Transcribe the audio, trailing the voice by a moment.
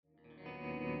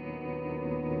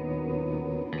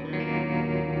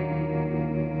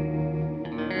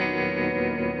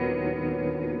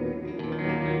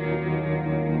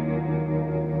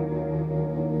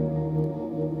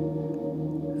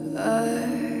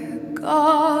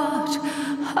Gott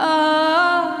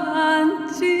an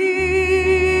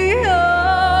dir,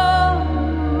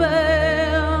 Amen.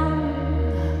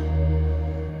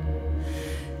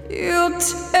 You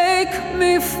take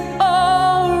me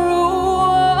far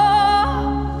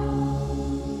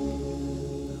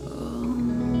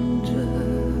under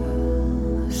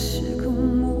sycamore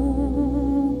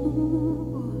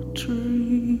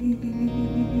trees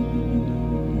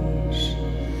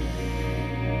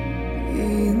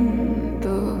in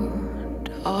the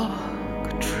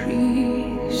dark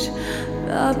trees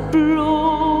that blow.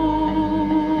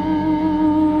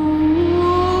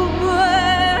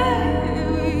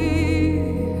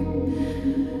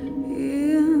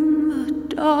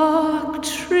 Dark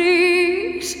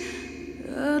trees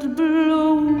that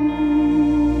blow.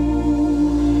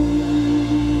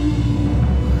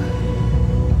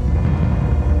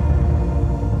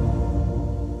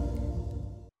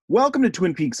 Welcome to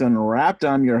Twin Peaks Unwrapped.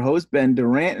 I'm your host, Ben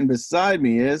Durant, and beside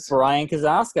me is Brian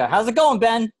Kazaska. How's it going,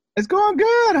 Ben? It's going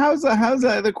good. How's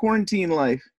the quarantine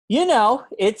life? You know,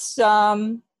 it's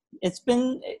been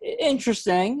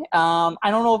interesting. I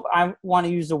don't know if I want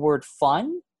to use the word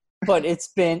fun, but it's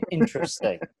been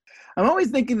interesting. I'm always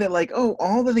thinking that, like,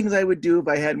 all the things I would do if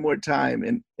I had more time,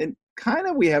 and kind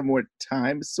of we have more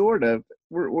time, sort of.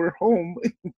 We're home.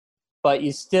 But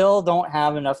you still don't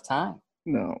have enough time.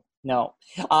 No.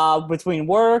 Between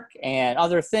work and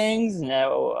other things,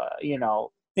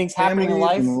 things happening in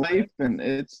life. And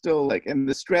it's still like, and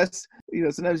the stress,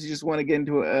 sometimes you just want to get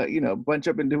into bunch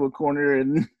up into a corner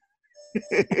and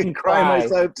and cry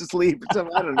myself to sleep. So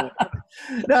I don't know.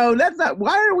 No, that's not.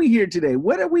 Why are we here today?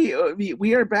 What are we?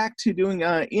 We are back to doing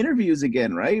interviews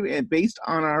again, right? And based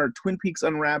on our Twin Peaks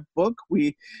Unwrapped book,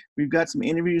 we've got some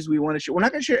interviews we want to share. We're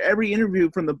not going to share every interview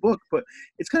from the book, but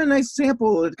it's kind of a nice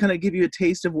sample to kind of give you a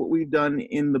taste of what we've done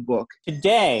in the book.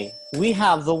 Today we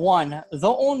have the one, the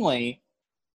only,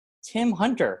 Tim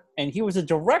Hunter, and he was a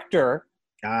director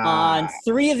on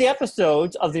 3 of the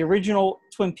episodes of the original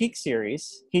Twin Peaks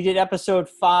series. He did episode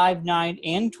 5, 9,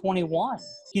 and 21.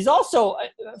 He's also,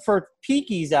 for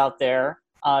Peakies out there,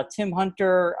 Tim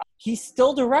Hunter, he's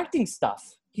still directing stuff.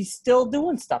 He's still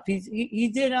doing stuff.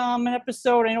 He did an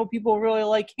episode, I know people really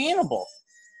like, Hannibal.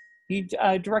 He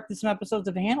directed some episodes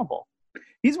of Hannibal.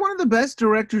 He's one of the best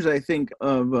directors, I think,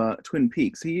 of Twin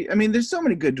Peaks. There's so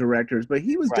many good directors, but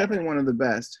he was definitely one of the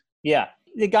best. Yeah.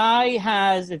 The guy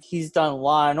he's done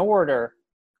Law & Order,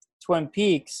 Twin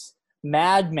Peaks,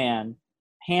 Mad Men,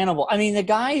 Hannibal. I mean, the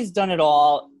guy has done it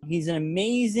all. He's an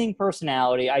amazing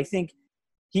personality. I think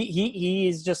he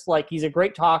is just like, he's a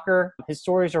great talker. His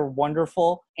stories are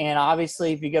wonderful. And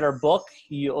obviously, if you get our book,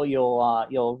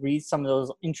 you'll read some of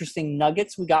those interesting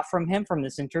nuggets we got from him from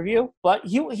this interview. But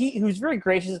he was very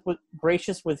gracious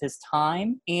with his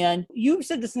time. And you've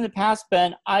said this in the past,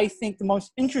 Ben. I think the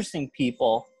most interesting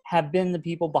people have been the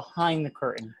people behind the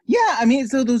curtain. Yeah,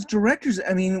 so those directors,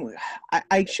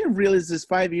 I should have realized this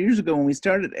 5 years ago when we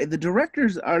started. The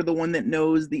directors are the one that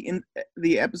knows the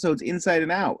episodes inside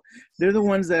and out. They're the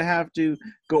ones that have to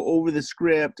go over the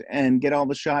script and get all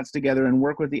the shots together and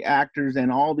work with the actors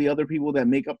and all the other people that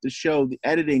make up the show, the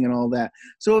editing and all that.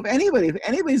 So if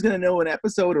anybody's going to know an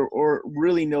episode or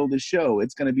really know the show,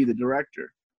 it's going to be the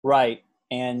director. Right.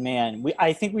 And man,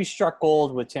 I think we struck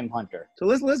gold with Tim Hunter. So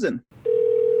let's listen.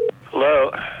 Hello.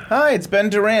 Hi, it's Ben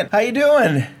Durant. How you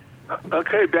doing?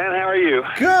 Okay, Ben, how are you?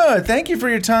 Good. Thank you for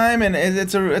your time, and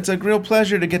it's a real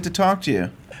pleasure to get to talk to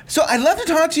you. So I'd love to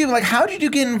talk to you. Like, how did you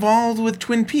get involved with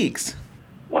Twin Peaks?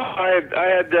 Well, I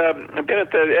had been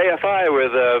at the AFI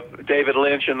with David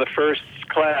Lynch in the first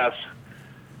class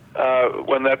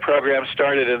when that program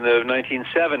started in the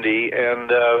 1970,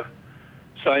 and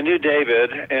so I knew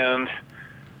David. And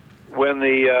when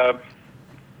the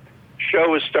show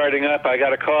was starting up, I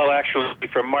got a call actually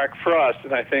from Mark Frost,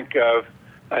 and I think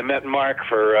I met Mark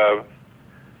for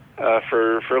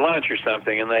lunch or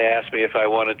something, and they asked me if I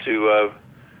wanted to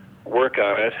work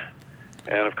on it,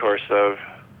 and of course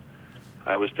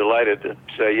I was delighted to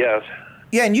say yes.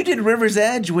 Yeah, and you did River's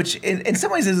Edge, which in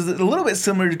some ways is a little bit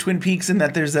similar to Twin Peaks in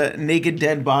that there's a naked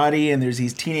dead body and there's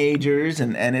these teenagers,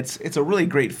 and it's a really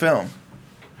great film.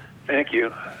 Thank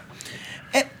you.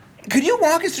 And could you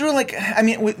walk us through,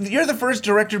 you're the first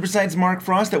director besides Mark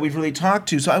Frost that we've really talked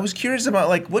to, so I was curious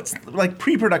about, what's,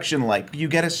 pre-production like? You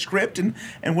get a script, and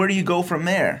where do you go from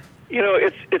there?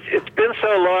 It's been so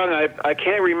long, I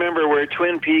can't remember where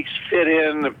Twin Peaks fit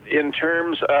in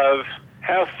terms of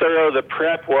how thorough the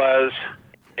prep was.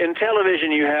 In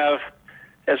television, you have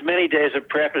as many days of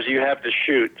prep as you have to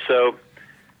shoot, so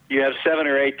you have 7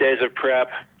 or 8 days of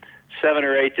prep, 7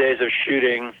 or 8 days of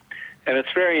shooting, and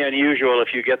it's very unusual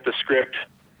if you get the script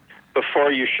before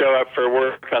before you show up for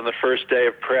work on the first day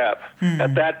of prep.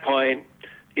 At that point,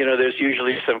 there's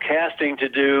usually some casting to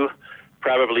do,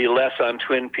 probably less on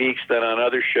Twin Peaks than on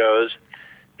other shows,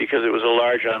 because it was a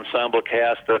large ensemble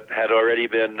cast that had already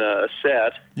been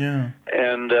set. Yeah.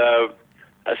 And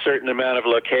a certain amount of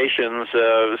locations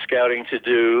scouting to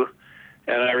do.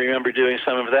 And I remember doing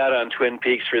some of that on Twin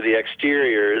Peaks for the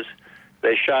exteriors.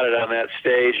 They shot it on that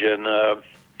stage in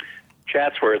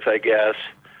Chatsworth, I guess,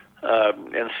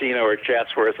 Encino or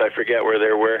Chatsworth. I forget where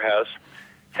their warehouse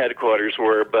headquarters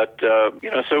were. But,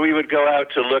 so we would go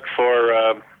out to look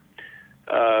for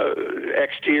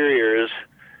exteriors,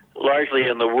 largely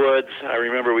in the woods. I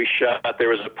remember we shot, there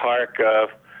was a park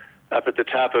up at the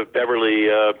top of Beverly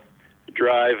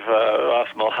Drive, off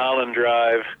Mulholland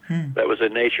Drive. That was a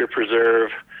nature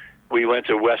preserve. We went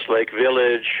to Westlake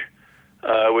Village,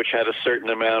 which had a certain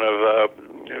amount of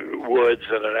woods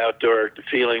and an outdoor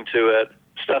feeling to it,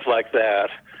 stuff like that.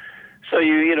 So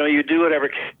you do whatever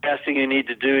casting you need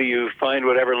to do. You find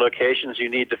whatever locations you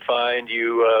need to find.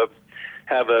 You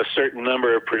have a certain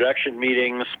number of production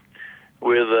meetings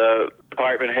with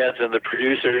department heads and the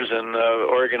producers, and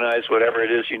organize whatever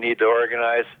it is you need to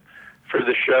organize for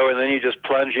the show, and then you just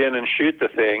plunge in and shoot the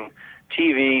thing.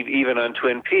 TV, even on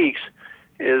Twin Peaks,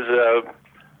 is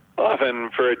often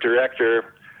for a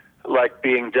director like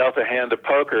being dealt a hand of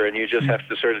poker, and you just have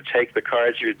to sort of take the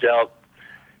cards you're dealt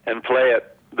and play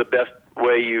it the best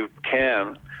way you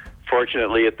can.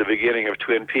 Fortunately, at the beginning of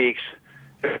Twin Peaks,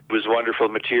 it was wonderful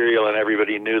material, and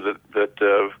everybody knew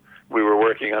that we were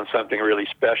working on something really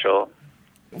special.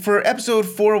 For episode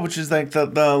 4, which is like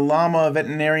the llama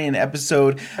veterinarian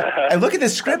episode, I look at the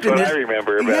script That's and what I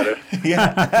remember about it.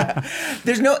 Yeah.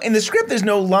 In the script there's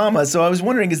no llama, so I was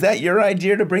wondering, is that your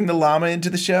idea to bring the llama into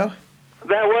the show?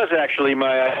 That was actually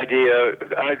my idea.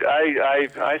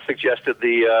 I suggested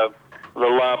the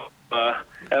llama,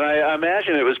 and I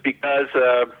imagine it was because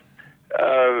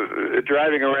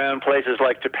driving around places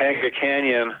like Topanga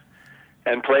Canyon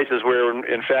and places where,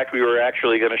 in fact, we were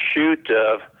actually going to shoot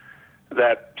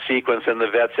that sequence in the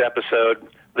Vets episode,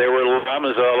 there were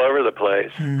llamas all over the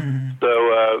place.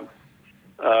 So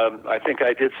I think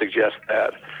I did suggest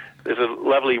that. There's a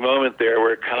lovely moment there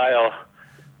where Kyle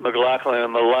MacLachlan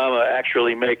and the llama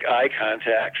actually make eye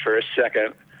contact for a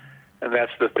second, and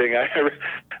that's the thing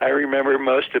I remember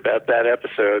most about that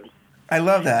episode. I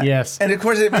love that. Yes. And of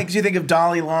course it makes you think of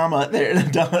Dalai Lama there.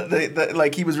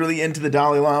 Like he was really into the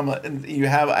Dalai Lama, and you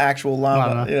have actual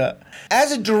llama. Yeah.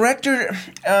 As a director,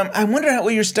 I wonder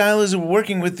what your style is of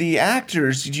working with the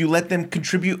actors. Do you let them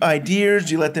contribute ideas?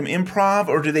 Do you let them improv,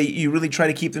 or do you really try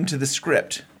to keep them to the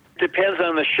script? Depends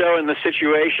on the show and the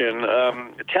situation.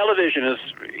 Television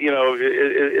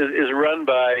is run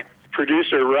by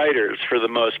producer writers for the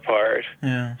most part.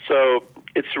 Yeah. So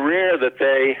it's rare that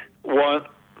they want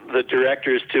the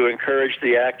directors to encourage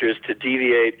the actors to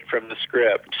deviate from the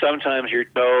script. Sometimes you're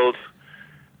told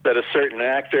that a certain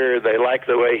actor, they like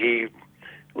the way he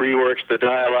reworks the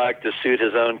dialogue to suit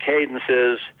his own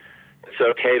cadences. It's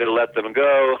okay to let them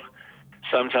go.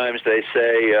 Sometimes they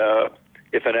say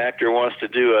if an actor wants to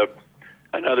do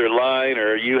another line,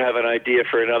 or you have an idea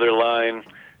for another line,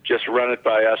 just run it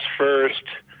by us first.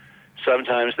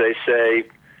 Sometimes they say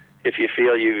if you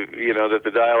feel that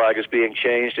the dialogue is being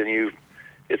changed and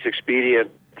it's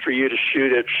expedient for you to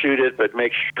shoot it, but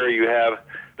make sure you have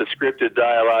the scripted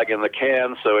dialogue in the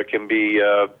can so it can be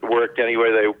worked any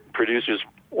way the producers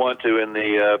want to in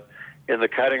the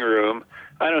cutting room.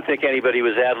 I don't think anybody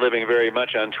was ad-libbing very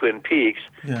much on Twin Peaks.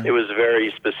 Yeah. It was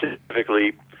very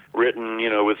specifically written,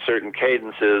 with certain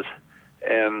cadences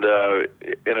and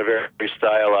in a very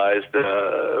stylized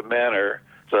manner.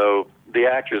 So the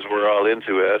actors were all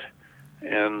into it,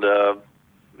 and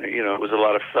it was a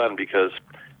lot of fun because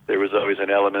there was always an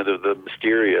element of the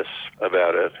mysterious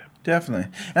about it.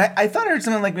 Definitely. And I thought I heard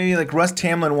something like maybe like Russ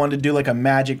Tamblyn wanted to do like a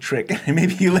magic trick.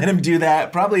 Maybe you let him do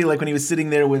that. Probably like when he was sitting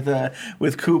there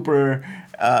with Cooper,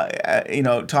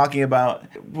 talking about,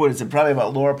 what is it, probably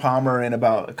about Laura Palmer and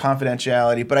about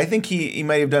confidentiality. But I think he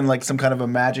might have done like some kind of a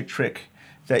magic trick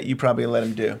that you probably let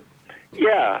him do.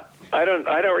 Yeah. I don't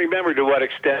remember to what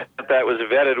extent that was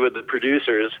vetted with the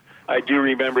producers. I do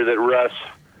remember that Russ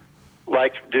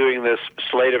liked doing this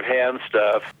sleight of hand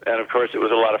stuff, and of course it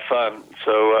was a lot of fun.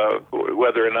 So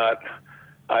whether or not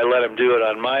I let him do it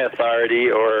on my authority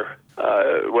or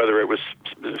whether it was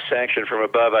sanctioned from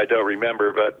above, I don't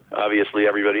remember, but obviously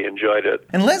everybody enjoyed it.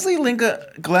 And Leslie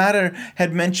Linka Glatter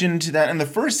had mentioned that in the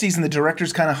first season the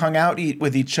directors kind of hung out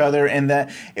with each other, and that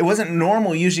it wasn't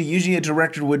normal. Usually a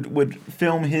director would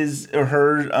film his or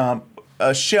her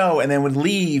a show and then would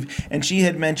leave, and she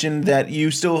had mentioned that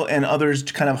you still and others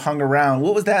kind of hung around.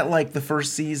 What was that like, the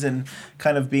first season,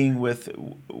 kind of being with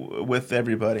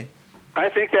everybody? I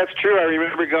think that's true. I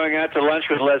remember going out to lunch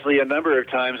with Leslie a number of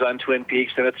times on Twin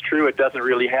Peaks, and it's true, it doesn't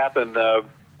really happen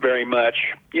very much.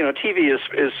 You know, TV is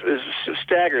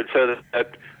staggered so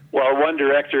that while one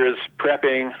director is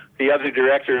prepping, the other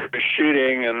director is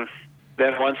shooting, and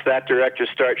then once that director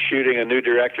starts shooting, a new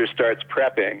director starts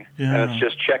prepping. Yeah. And it's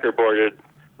just checkerboarded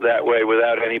that way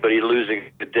without anybody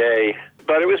losing a day.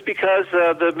 But it was because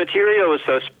the material was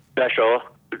so special.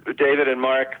 David and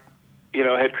Mark, you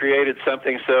know, had created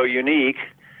something so unique.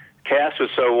 Cast was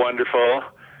so wonderful.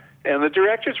 And the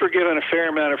directors were given a fair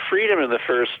amount of freedom in the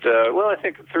first, I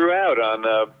think throughout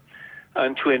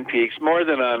on Twin Peaks, more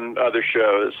than on other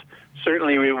shows.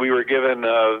 Certainly we were given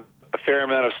a fair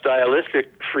amount of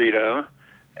stylistic freedom.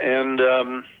 And,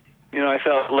 I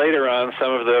felt later on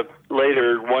some of the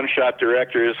later one-shot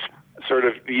directors sort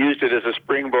of used it as a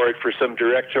springboard for some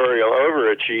directorial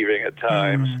overachieving at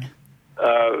times.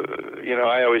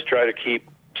 I always try to keep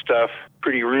stuff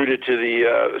pretty rooted to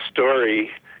the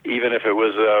story, even if it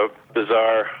was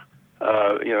bizarre,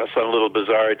 some little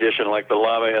bizarre addition like the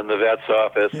llama in the vet's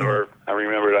office. Yeah. Or I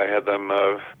remembered I had them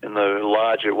in the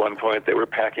lodge at one point. They were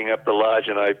packing up the lodge,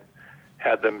 and I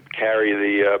had them carry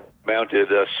the mounted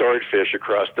swordfish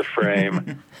across the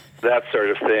frame, that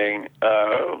sort of thing.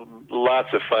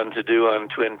 Lots of fun to do on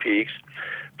Twin Peaks.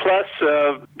 Plus,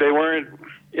 they weren't,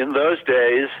 in those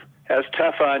days, as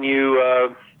tough on you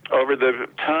over the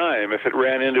time. If it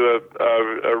ran into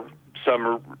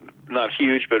some not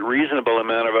huge but reasonable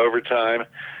amount of overtime,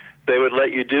 they would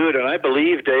let you do it. And I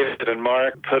believe David and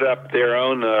Mark put up their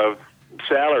own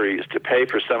salaries to pay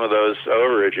for some of those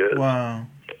overages. Wow.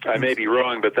 I may be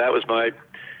wrong, but that was my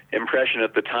impression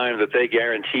at the time, that they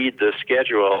guaranteed the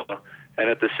schedule, and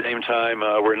at the same time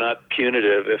were not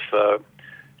punitive if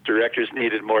directors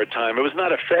needed more time. It was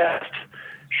not a fast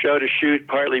show to shoot,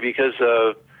 partly because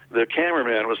the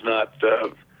cameraman was not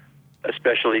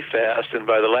especially fast, and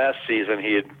by the last season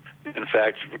he had, in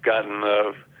fact,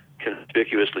 gotten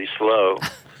conspicuously slow.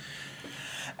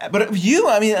 But you,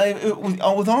 with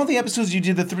all the episodes you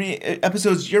did, the 3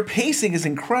 episodes, your pacing is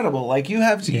incredible. Like you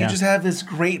just have this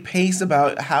great pace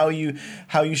about how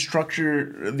you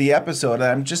structure the episode.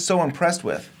 I'm just so impressed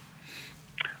with.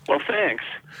 Well, thanks.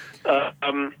 I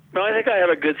think I have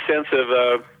a good sense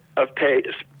of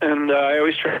pace, and I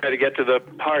always try to get to the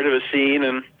heart of a scene.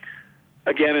 And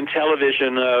again, in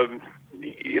television,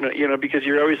 because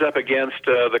you're always up against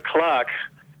the clock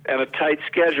and a tight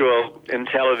schedule in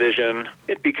television,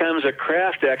 it becomes a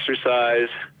craft exercise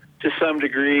to some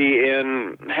degree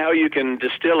in how you can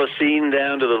distill a scene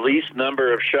down to the least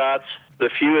number of shots,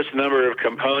 the fewest number of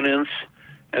components,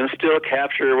 and still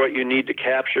capture what you need to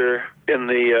capture in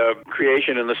the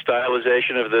creation and the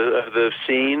stylization of the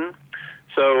scene.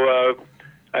 So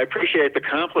I appreciate the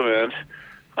compliment.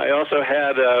 I also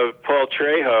had Paul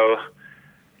Trejo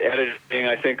editing,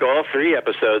 I think, all 3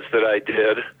 episodes that I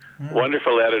did.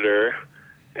 Wonderful editor.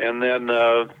 And then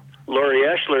Laurie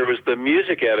Eschler was the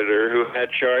music editor who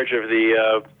had charge of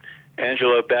the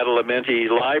Angelo Badalamenti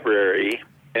library.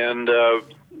 And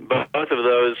both of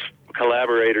those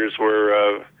collaborators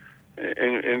were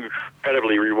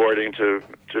incredibly rewarding to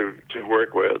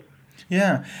work with.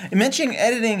 Yeah. And mentioning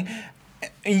editing,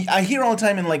 I hear all the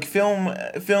time in like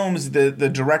films,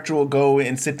 the director will go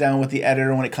and sit down with the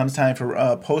editor when it comes time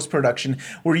for post-production.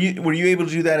 Were you able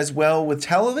to do that as well with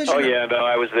television? Oh yeah, no,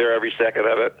 I was there every second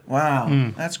of it.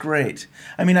 Wow, That's great.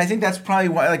 I mean, I think that's probably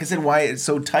why, like I said, why it's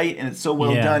so tight and it's so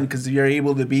well done, because you're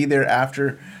able to be there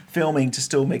after filming to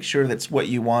still make sure that's what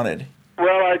you wanted.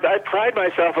 Well, I pride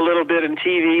myself a little bit in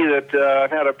TV that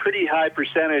I've had a pretty high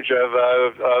percentage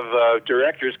of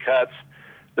director's cuts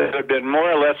that have been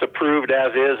more or less approved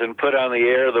as is and put on the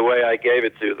air the way I gave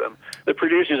it to them. The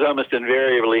producers almost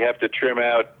invariably have to trim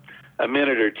out a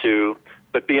minute or two,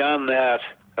 but beyond that,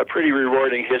 a pretty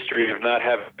rewarding history of not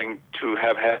having to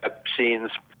have had scenes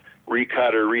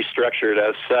recut or restructured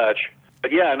as such.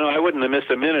 But yeah, no, I wouldn't have missed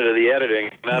a minute of the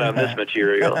editing, not on this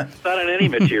material, not on any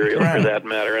material for that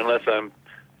matter, unless I'm,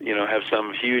 have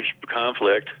some huge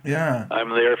conflict. Yeah, I'm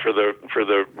there for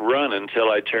the run until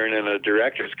I turn in a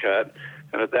director's cut.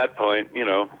 And at that point,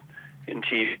 in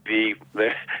TV,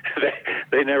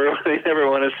 they never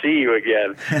want to see you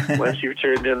again once you've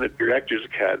turned in the director's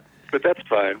cut. But that's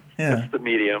fine. Yeah. That's the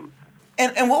medium.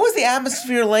 And what was the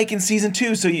atmosphere like in season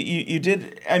 2? So you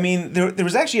did. I mean, there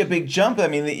was actually a big jump. I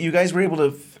mean, you guys were able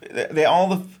to.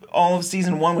 All of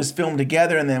season 1 was filmed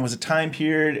together, and then it was a time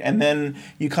period, and then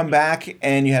you come back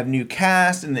and you have new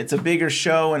cast, and it's a bigger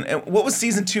show. And what was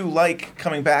season 2 like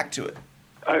coming back to it?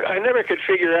 I never could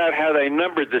figure out how they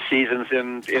numbered the seasons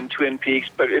in Twin Peaks,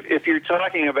 but if you're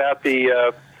talking about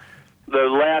the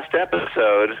last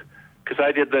episode, because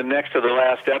I did the next to the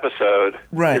last episode,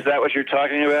 right? Is that what you're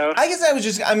talking about?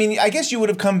 I guess you would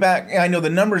have come back. I know the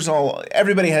numbers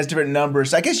everybody has different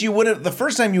numbers. I guess you would have, the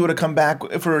first time you would have come back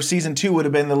for season 2 would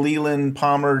have been the Leland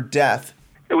Palmer death.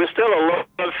 It was still a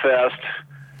love fest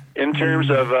in terms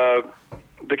of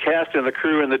the cast and the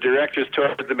crew and the directors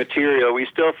toward the material. We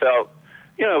still felt,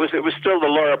 it was still the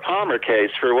Laura Palmer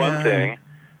case for one thing.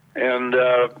 And,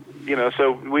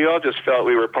 so we all just felt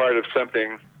we were part of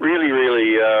something really,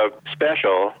 really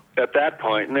special at that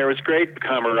point. And there was great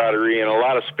camaraderie and a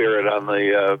lot of spirit on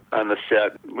the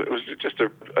set. It was just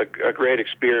a great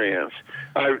experience.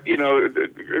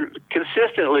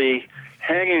 Consistently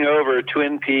hanging over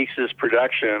Twin Peaks'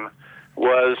 production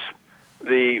was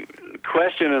the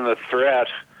question and the threat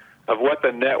of what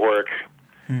the network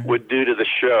would do to the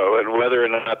show and whether or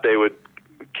not they would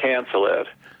cancel it.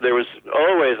 There was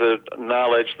always a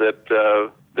knowledge that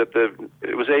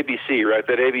it was ABC, right?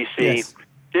 That ABC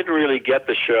didn't really get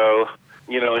the show,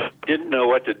 didn't know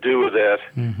what to do with it.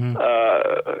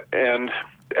 And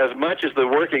as much as the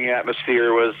working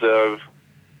atmosphere was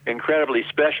incredibly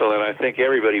special, and I think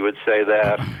everybody would say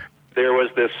that, there was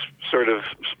this sort of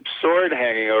sword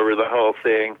hanging over the whole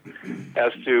thing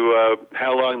as to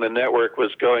how long the network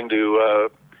was going to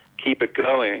keep it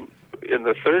going. In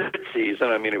the third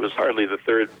season, it was hardly the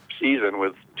third season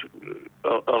with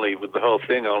the whole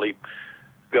thing only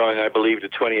going, I believe, to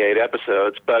 28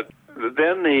 episodes. But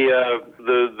then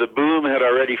the boom had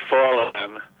already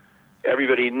fallen.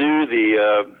 Everybody knew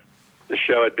the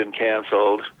show had been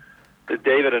canceled.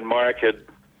 David and Mark had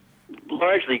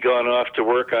largely gone off to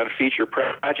work on feature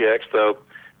projects, though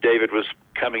David was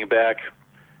coming back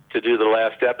to do the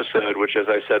last episode, which, as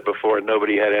I said before,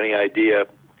 nobody had any idea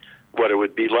what it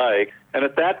would be like. And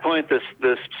at that point,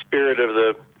 this spirit of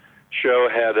the show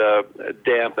had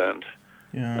dampened.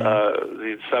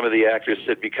 Some of the actors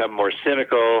had become more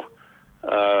cynical.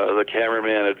 The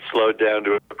cameraman had slowed down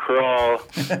to a crawl,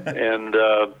 and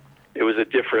it was a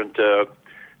different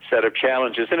set of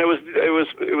challenges. And it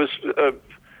was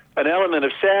an element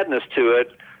of sadness to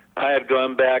it. I had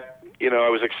gone back. I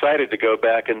was excited to go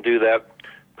back and do that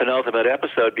penultimate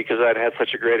episode because I'd had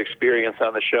such a great experience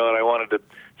on the show and I wanted to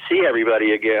see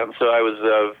everybody again. So I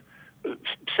was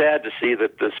sad to see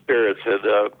that the spirits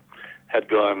had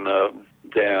gone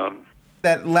down.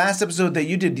 That last episode that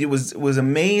you did, it was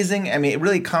amazing. It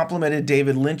really complimented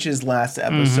David Lynch's last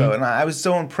episode, and I was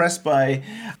so impressed by.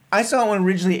 I saw it when it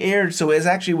originally aired, so it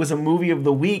actually was a movie of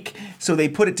the week. So they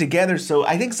put it together. So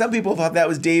I think some people thought that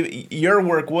was your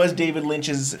work was David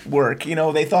Lynch's work.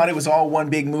 They thought it was all one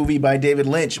big movie by David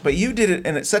Lynch. But you did it,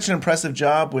 and it's such an impressive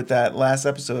job with that last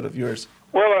episode of yours.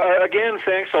 Well, again,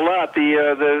 thanks a lot.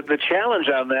 The challenge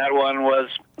on that one was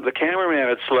the cameraman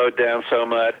had slowed down so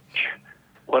much.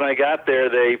 When I got there,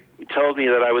 they told me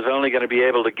that I was only going to be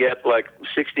able to get like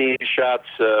 16 shots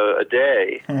a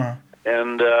day.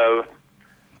 And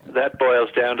that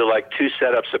boils down to like 2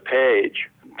 setups a page.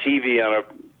 TV on a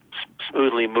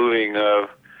smoothly moving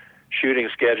shooting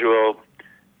schedule,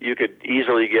 you could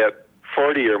easily get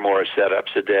 40 or more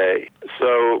setups a day.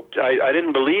 So I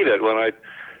didn't believe it when I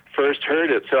first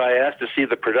heard it, so I asked to see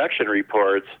the production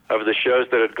reports of the shows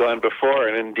that had gone before,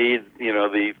 and indeed,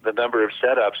 the number of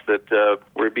setups that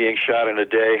were being shot in a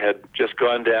day had just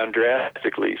gone down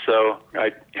drastically. So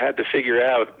I had to figure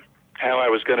out how I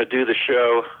was going to do the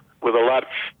show with a lot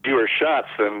fewer shots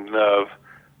than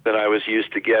I was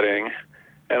used to getting,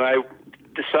 and I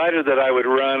decided that I would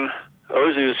run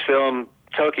Ozu's film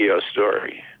Tokyo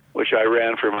Story, which I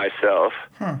ran for myself,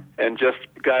 and just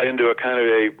got into a kind of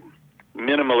a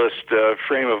minimalist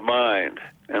frame of mind.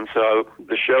 And so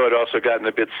the show had also gotten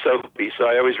a bit soapy, so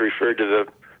I always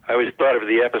thought of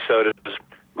the episode as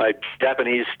my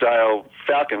Japanese-style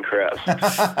Falcon Crest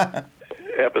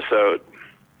episode.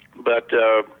 But,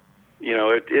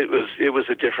 it was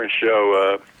a different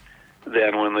show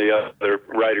than when the other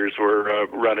writers were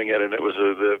running it, and it was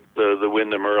the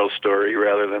Wyndham Earle story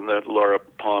rather than the Laura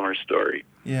Palmer story.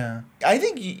 Yeah. I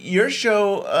think your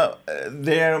show,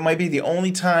 there might be the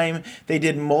only time they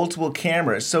did multiple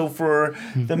cameras. So for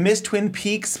the Miss Twin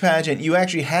Peaks pageant, you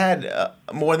actually had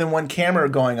more than one camera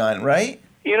going on, right?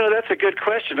 That's a good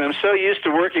question. I'm so used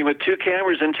to working with 2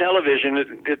 cameras in television,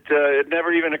 it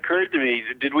never even occurred to me.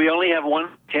 Did we only have one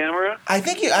camera? I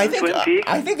think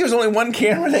there's only one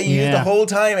camera that you used the whole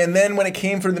time, and then when it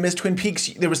came for the Miss Twin Peaks,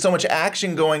 there was so much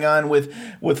action going on with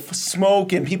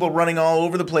smoke and people running all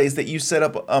over the place that you set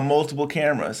up multiple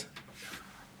cameras.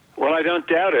 Well, I don't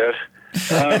doubt it.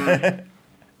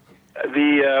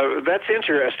 That's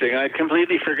interesting. I'd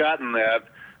completely forgotten that.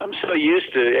 I'm so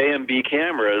used to AMB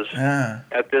cameras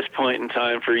at this point in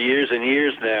time for years and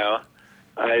years now.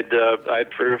 I'd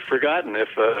forgotten if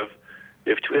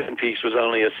Twin Peaks was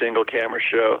only a single camera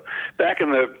show. Back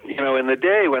in the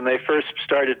day when they first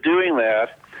started doing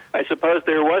that, I suppose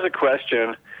there was a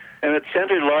question, and it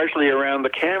centered largely around the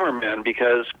cameramen,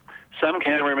 because some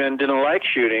cameramen didn't like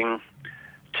shooting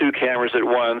two cameras at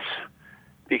once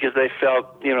because they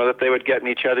felt, that they would get in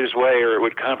each other's way or it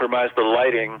would compromise the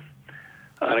lighting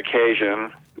on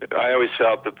occasion. I always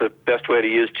felt that the best way to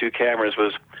use two cameras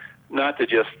was not to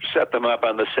just set them up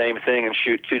on the same thing and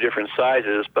shoot two different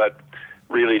sizes, but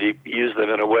really to use them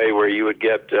in a way where you would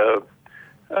get two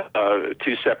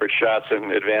separate shots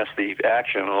and advance the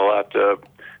action a lot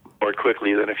more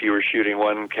quickly than if you were shooting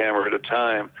one camera at a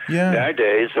time. Yeah.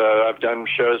 Nowadays, I've done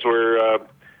shows where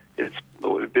it's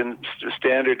been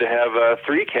standard to have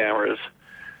three cameras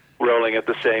rolling at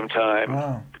the same time.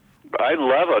 Wow. I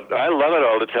love it. I love it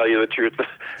all, to tell you the truth. The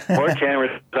more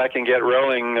cameras I can get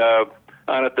rolling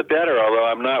on it, the better, although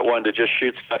I'm not one to just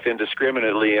shoot stuff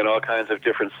indiscriminately in all kinds of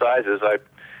different sizes. I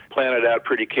plan it out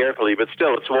pretty carefully, but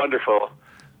still, it's wonderful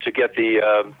to get the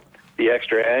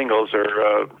extra angles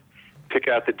or pick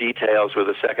out the details with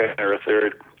a second or a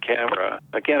third camera.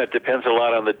 Again, it depends a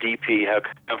lot on the DP, how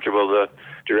comfortable the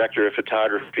director of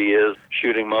photography is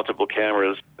shooting multiple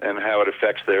cameras and how it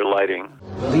affects their lighting.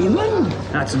 Leland?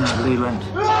 That's not Leland.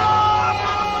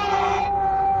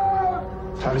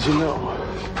 How did you know?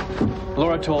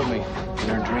 Laura told me in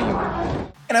her dream.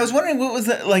 And I was wondering what was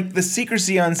the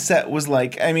secrecy on set was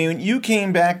like. I mean, you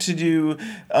came back to do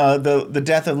the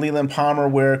death of Leland Palmer,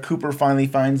 where Cooper finally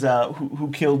finds out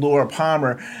who killed Laura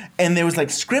Palmer, and there was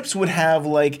scripts would have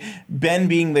Ben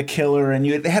being the killer, and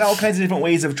they had all kinds of different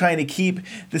ways of trying to keep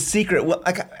the secret. Well,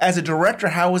 as a director,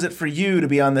 how was it for you to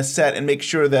be on the set and make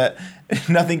sure that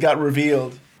nothing got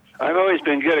revealed? I've always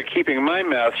been good at keeping my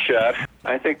mouth shut.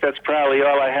 I think that's probably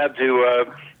all I had to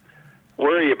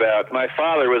worry about. My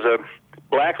father was a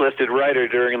blacklisted writer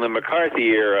during the McCarthy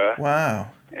era. Wow.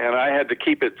 And I had to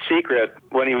keep it secret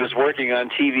when he was working on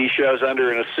TV shows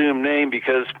under an assumed name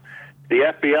because the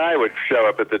FBI would show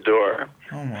up at the door.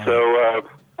 Oh my. So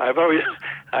I've always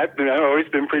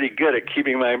been pretty good at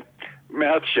keeping my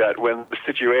mouth shut when the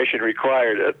situation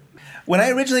required it. When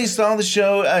I originally saw the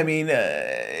show, I mean,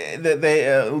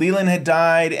 Leland had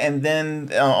died, and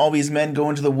then all these men go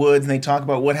into the woods and they talk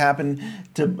about what happened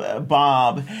to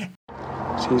Bob.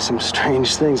 Seen some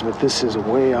strange things, but this is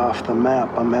way off the map.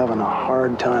 I'm having a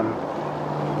hard time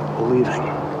believing.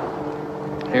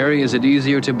 Harry, is it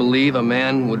easier to believe a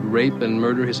man would rape and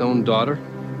murder his own daughter?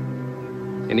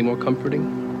 Any more comforting?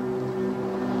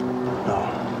 No.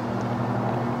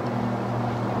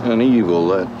 An evil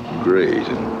that great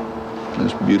in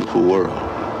this beautiful world.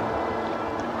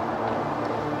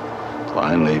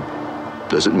 Finally,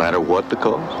 does it matter what the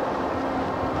cause?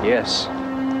 Yes,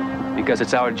 because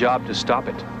it's our job to stop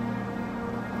it.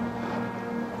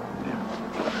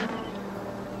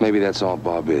 Maybe that's all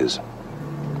Bob is.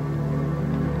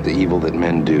 The evil that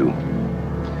men do.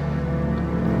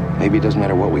 Maybe it doesn't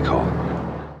matter what we call it.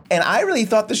 And I really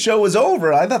thought the show was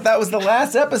over. I thought that was the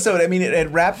last episode. I mean, it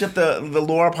had wrapped up the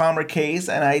Laura Palmer case,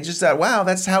 and I just thought, wow,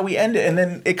 that's how we end it. And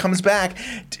then it comes back.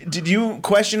 Did you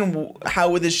question how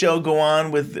would this show go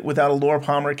on without a Laura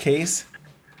Palmer case?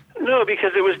 No,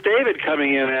 because it was David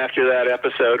coming in after that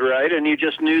episode, right? And you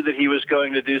just knew that he was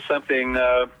going to do something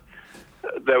that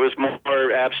was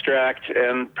more abstract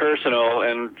and personal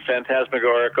and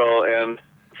phantasmagorical and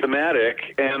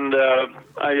thematic. And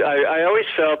I always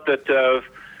felt that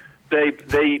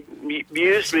they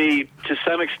used me to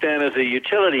some extent as a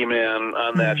utility man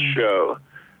on that show.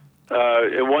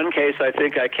 In one case, I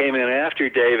think I came in after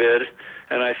David,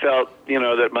 and I felt,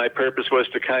 that my purpose was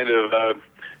to kind of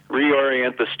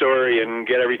reorient the story and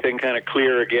get everything kind of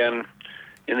clear again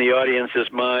in the audience's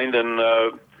mind. And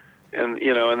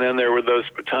then there were those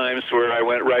times where I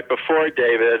went right before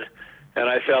David, and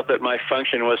I felt that my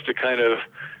function was to kind of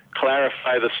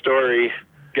clarify the story,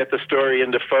 get the story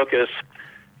into focus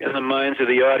in the minds of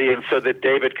the audience so that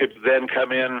David could then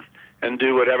come in and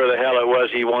do whatever the hell it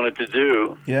was he wanted to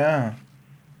do. Yeah.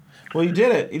 Well, you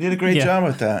did it. You did a great job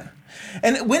with that.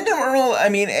 And Wyndham Earle, I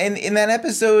mean, and in that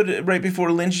episode right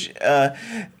before Lynch,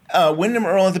 Wyndham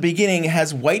Earle at the beginning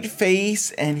has white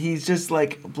face, and he's just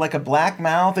like a black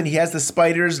mouth, and he has the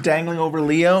spiders dangling over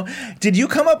Leo. Did you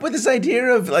come up with this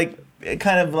idea of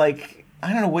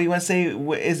I don't know what you want to say.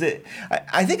 Is it?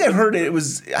 I think I heard it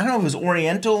was. I don't know if it was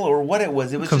Oriental or what it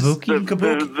was. It was Kabuki?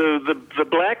 Kabuki. The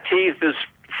black teeth is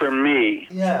for me.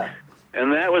 Yeah.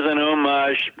 And that was an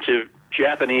homage to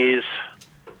Japanese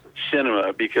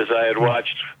cinema because I had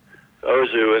watched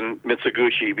Ozu and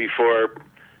Mitsuguchi before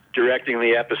directing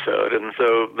the episode, and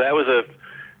so that was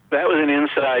an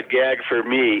inside gag for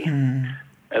me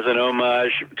as an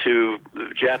homage to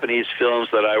Japanese films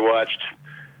that I watched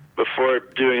before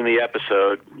doing the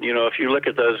episode. You know, if you look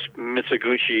at those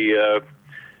Mitsuguchi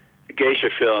geisha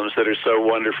films that are so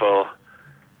wonderful,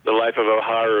 The Life of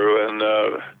Oharu and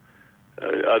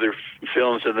other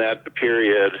films in that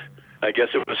period, I guess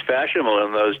it was fashionable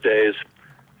in those days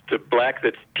to black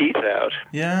the teeth out.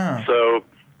 Yeah. So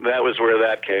that was where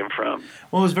that came from.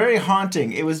 Well, it was very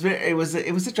haunting. It was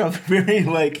such a very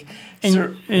like.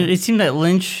 And it seemed that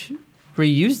Lynch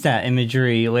reused that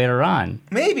imagery later on.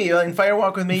 Maybe in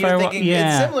Firewalk with Me, you're thinking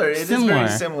it's similar. It is very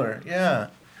similar. Yeah.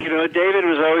 You know, David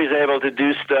was always able to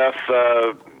do stuff,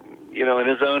 you know, in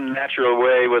his own natural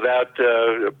way without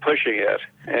pushing it.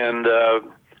 And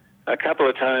a couple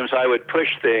of times I would push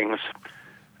things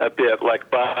a bit, like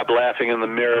Bob laughing in the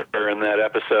mirror in that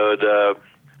episode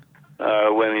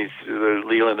when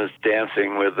Leland is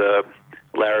dancing with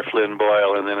Lara Flynn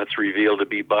Boyle, and then it's revealed to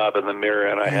be Bob in the mirror,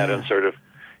 and I had him sort of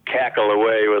cackle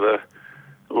away with a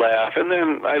laugh. And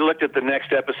then I looked at the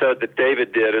next episode that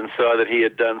David did and saw that he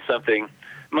had done something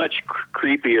much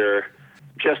creepier,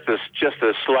 just a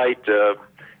slight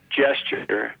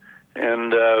gesture,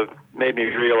 and made me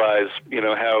realize, you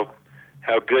know,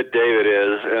 how good David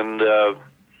is,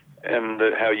 and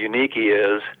how unique he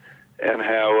is, and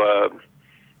how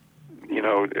you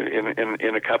know,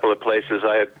 in a couple of places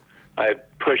I had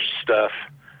pushed stuff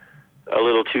a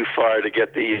little too far to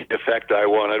get the effect I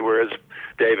wanted, whereas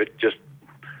David just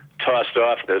tossed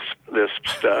off this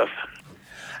stuff.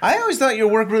 I always thought your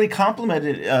work really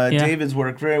complemented David's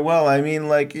work very well. I mean,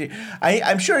 like,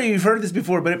 I'm sure you've heard this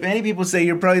before, but many people say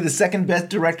you're probably the second best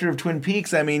director of Twin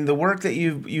Peaks. I mean, the work that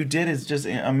you did is just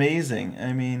amazing.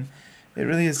 I mean, it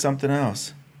really is something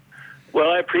else.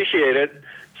 Well, I appreciate it.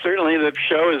 Certainly, the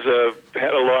show has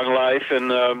had a long life,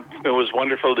 and it was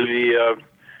wonderful to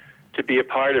be a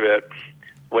part of it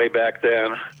way back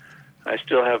then. I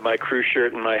still have my crew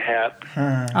shirt and my hat.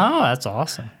 Oh, that's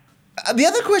awesome. The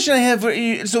other question I have for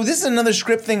you, so this is another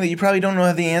script thing that you probably don't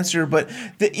know the answer, but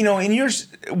you know, in yours,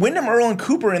 Wyndham Earle and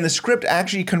Cooper in the script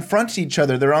actually confront each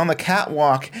other. They're on the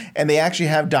catwalk and they actually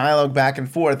have dialogue back and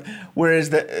forth,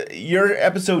 whereas your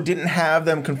episode didn't have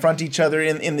them confront each other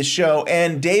in the show,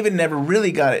 and David never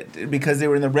really got it because they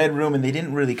were in the red room and they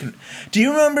didn't really. Do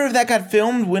you remember if that got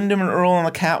filmed, Wyndham and Earle on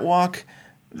the catwalk?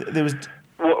 There was.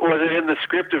 Was it in the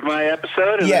script of my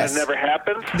episode and yes. It never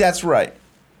happened? That's right.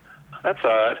 That's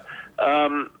odd.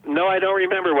 No, I don't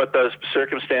remember what those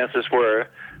circumstances were.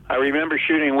 I remember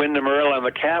shooting Wyndham Earle on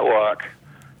the catwalk,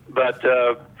 but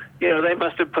you know, they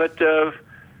must have put David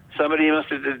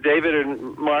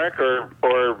and Mark, or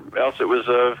else it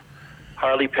was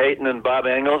Harley Payton and Bob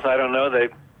Engels. I don't know.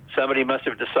 Somebody must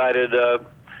have decided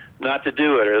not to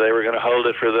do it, or they were going to hold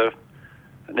it for the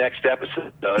next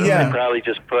episode. Yeah. They probably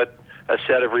just put a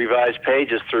set of revised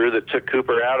pages through that took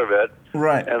Cooper out of it.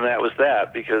 Right. And that was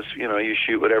that, because, you know, you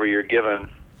shoot whatever you're given.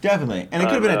 Definitely. And it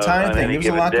could have been a time thing. There was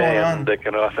a lot going on. They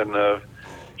can often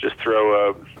just throw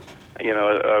a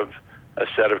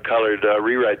set of colored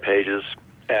rewrite pages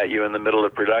at you in the middle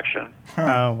of production. Huh.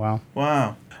 Oh, wow.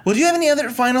 Wow. Well, do you have any other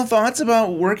final thoughts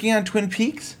about working on Twin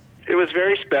Peaks? It was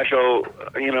very special.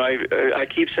 You know, I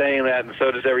keep saying that, and so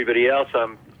does everybody else,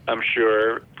 I'm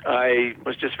sure. I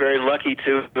was just very lucky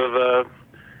to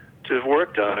have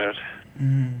worked on it.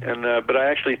 And but I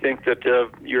actually think that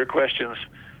your questions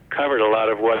covered a lot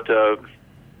of what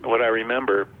I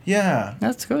remember. Yeah,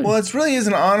 that's good. Well, it really is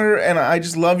an honor, and I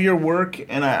just love your work,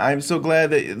 and I'm so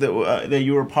glad that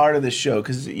you were part of this show,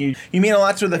 because you mean a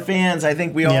lot to the fans. I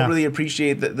think we all really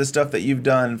appreciate the stuff that you've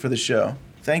done for the show.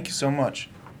 Thank you so much.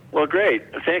 Well, great.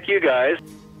 Thank you, guys.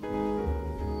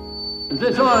 Is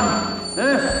this on?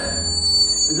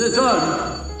 Is this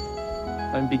on?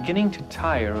 I'm beginning to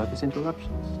tire of his interruptions.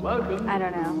 Welcome. I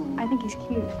don't know. I think he's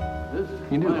cute. This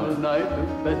final night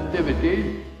of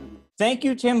festivities. Thank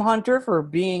you, Tim Hunter, for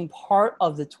being part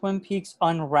of the Twin Peaks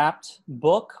Unwrapped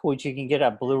book, which you can get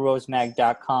at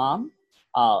bluerosemag.com.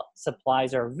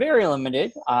 Supplies are very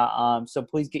limited, so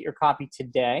please get your copy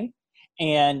today.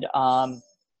 And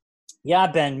yeah,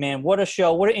 Ben, man, what a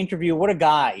show, what an interview, what a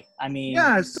guy. I mean,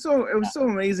 yeah, it was so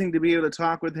amazing to be able to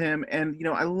talk with him, and you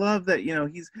know, I love that, you know,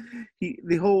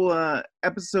 the whole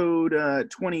episode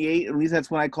 28, at least that's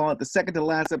what I call it, the second to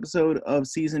last episode of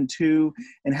season 2,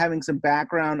 and having some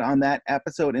background on that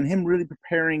episode, and him really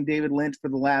preparing David Lynch for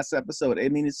the last episode. I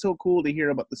mean, it's so cool to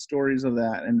hear about the stories of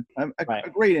that, and a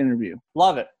great interview.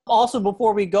 Love it. Also,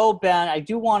 before we go, Ben, I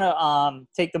do want to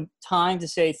take the time to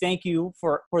say thank you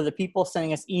for the people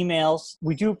sending us emails emails.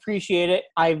 We do appreciate it.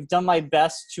 I've done my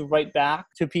best to write back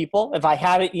to people. If I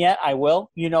haven't yet, I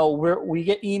will. You know, we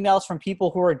get emails from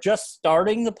people who are just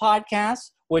starting the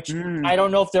podcast, which I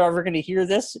don't know if they're ever going to hear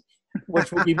this,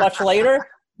 which will be much later.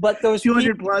 But those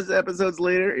 200 plus episodes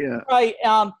later, yeah. Right.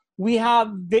 We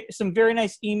have some very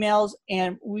nice emails,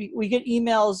 and we get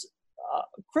emails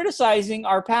criticizing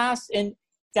our past, and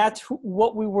that's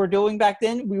what we were doing back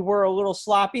then. We were a little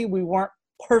sloppy. We weren't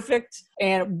perfect,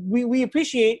 and we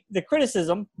appreciate the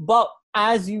criticism. But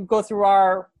as you go through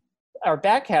our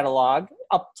back catalog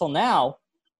up till now,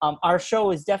 our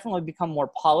show has definitely become more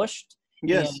polished.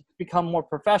 Yes. And become more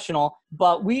professional.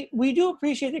 But we do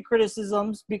appreciate the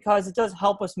criticisms because it does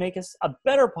help us make us a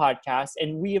better podcast,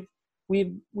 and we've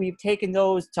taken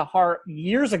those to heart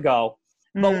years ago.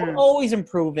 But we're always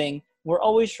improving. We're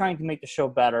always trying to make the show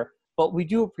better. But we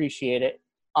do appreciate it.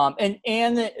 And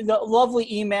the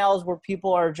lovely emails where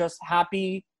people are just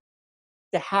happy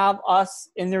to have us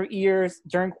in their ears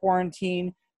during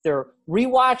quarantine. They're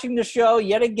rewatching the show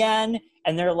yet again,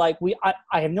 and they're like,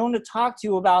 I have known to talk to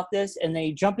you about this, and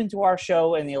they jump into our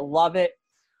show and they love it.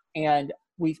 And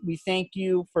we thank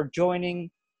you for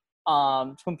joining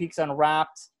Twin Peaks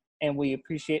Unwrapped, and we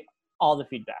appreciate all the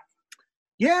feedback.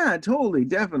 Yeah, totally,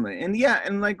 definitely. And yeah,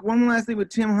 and like one last thing with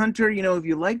Tim Hunter, you know, if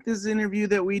you like this interview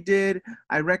that we did,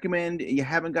 I recommend, you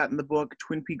haven't gotten the book,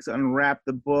 Twin Peaks Unwrapped,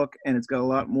 the book, and it's got a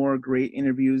lot more great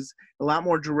interviews, a lot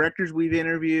more directors we've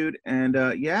interviewed, and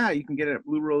yeah, you can get it at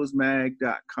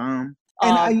bluerosemag.com.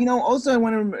 And you know, also I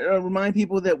want to remind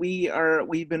people that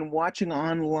we've been watching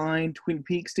online Twin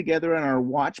Peaks together on our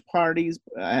watch parties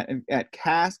at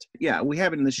Cast. Yeah, we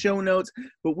have it in the show notes.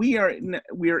 But we are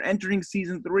entering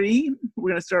season 3.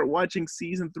 We're gonna start watching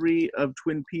season 3 of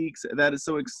Twin Peaks. That is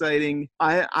so exciting.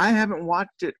 I haven't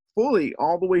watched it fully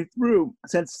all the way through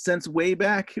since way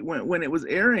back when it was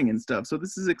airing and stuff. So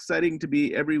this is exciting to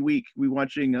be every week. We're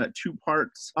watching 2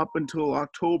 parts up until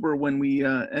October when we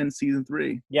end season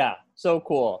 3. Yeah, so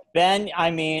cool. Ben,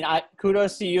 I mean,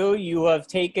 kudos to you. You've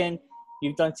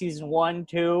done season 1,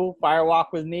 2, Firewalk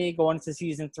with me, going to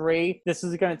season 3. This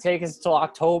is going to take us till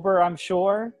October, I'm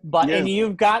sure. But yes. And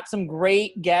you've got some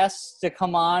great guests to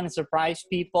come on and surprise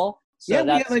people. So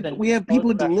yeah, we have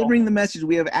people delivering the message.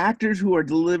 We have actors who are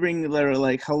delivering their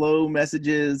like hello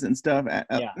messages and stuff.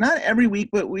 Not every week,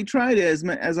 but we try to as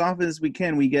often as we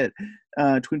can. We get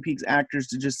Twin Peaks actors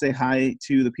to just say hi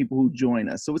to the people who join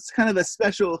us. So it's kind of a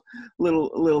special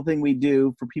little thing we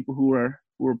do for people who are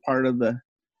part of the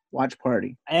watch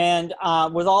party. And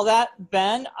with all that,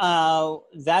 Ben,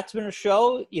 that's been a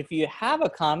show. If you have a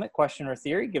comment, question, or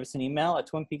theory, give us an email at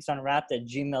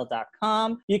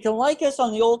twinpeaksunwrapped@gmail.com. You can like us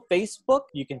on the old Facebook.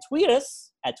 You can tweet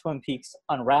us at Twin Peaks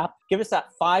Unwrapped. Give us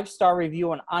that 5-star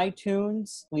review on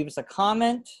iTunes. Leave us a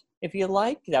comment if you'd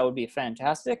like. That would be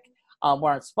fantastic.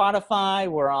 We're on Spotify.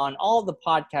 We're on all the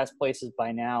podcast places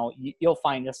by now. You'll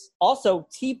find us. Also,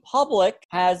 TeePublic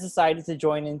has decided to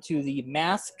join into the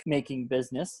mask making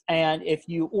business. And if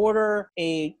you order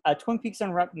a Twin Peaks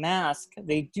Unwrapped mask,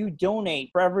 they do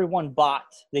donate. For every one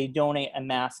bought, they donate a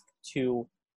mask to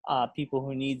people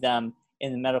who need them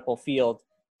in the medical field.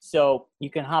 So you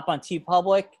can hop on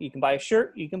TeePublic. You can buy a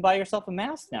shirt. You can buy yourself a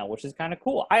mask now, which is kind of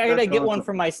cool. I got to get one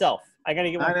for myself. I got to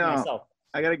get one for myself.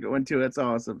 I gotta get one too. That's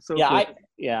awesome. So yeah,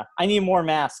 cool. I need more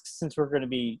masks since we're going to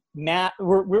be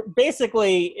we're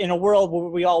basically in a world where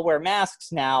we all wear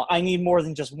masks now. I need more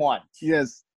than just one.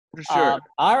 Yes, for sure.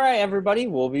 All right, everybody.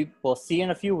 We'll see you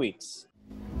in a few weeks.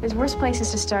 There's worse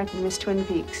places to start than this Twin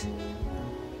Peaks.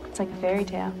 It's like a fairy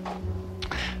tale.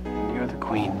 You're the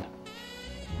queen.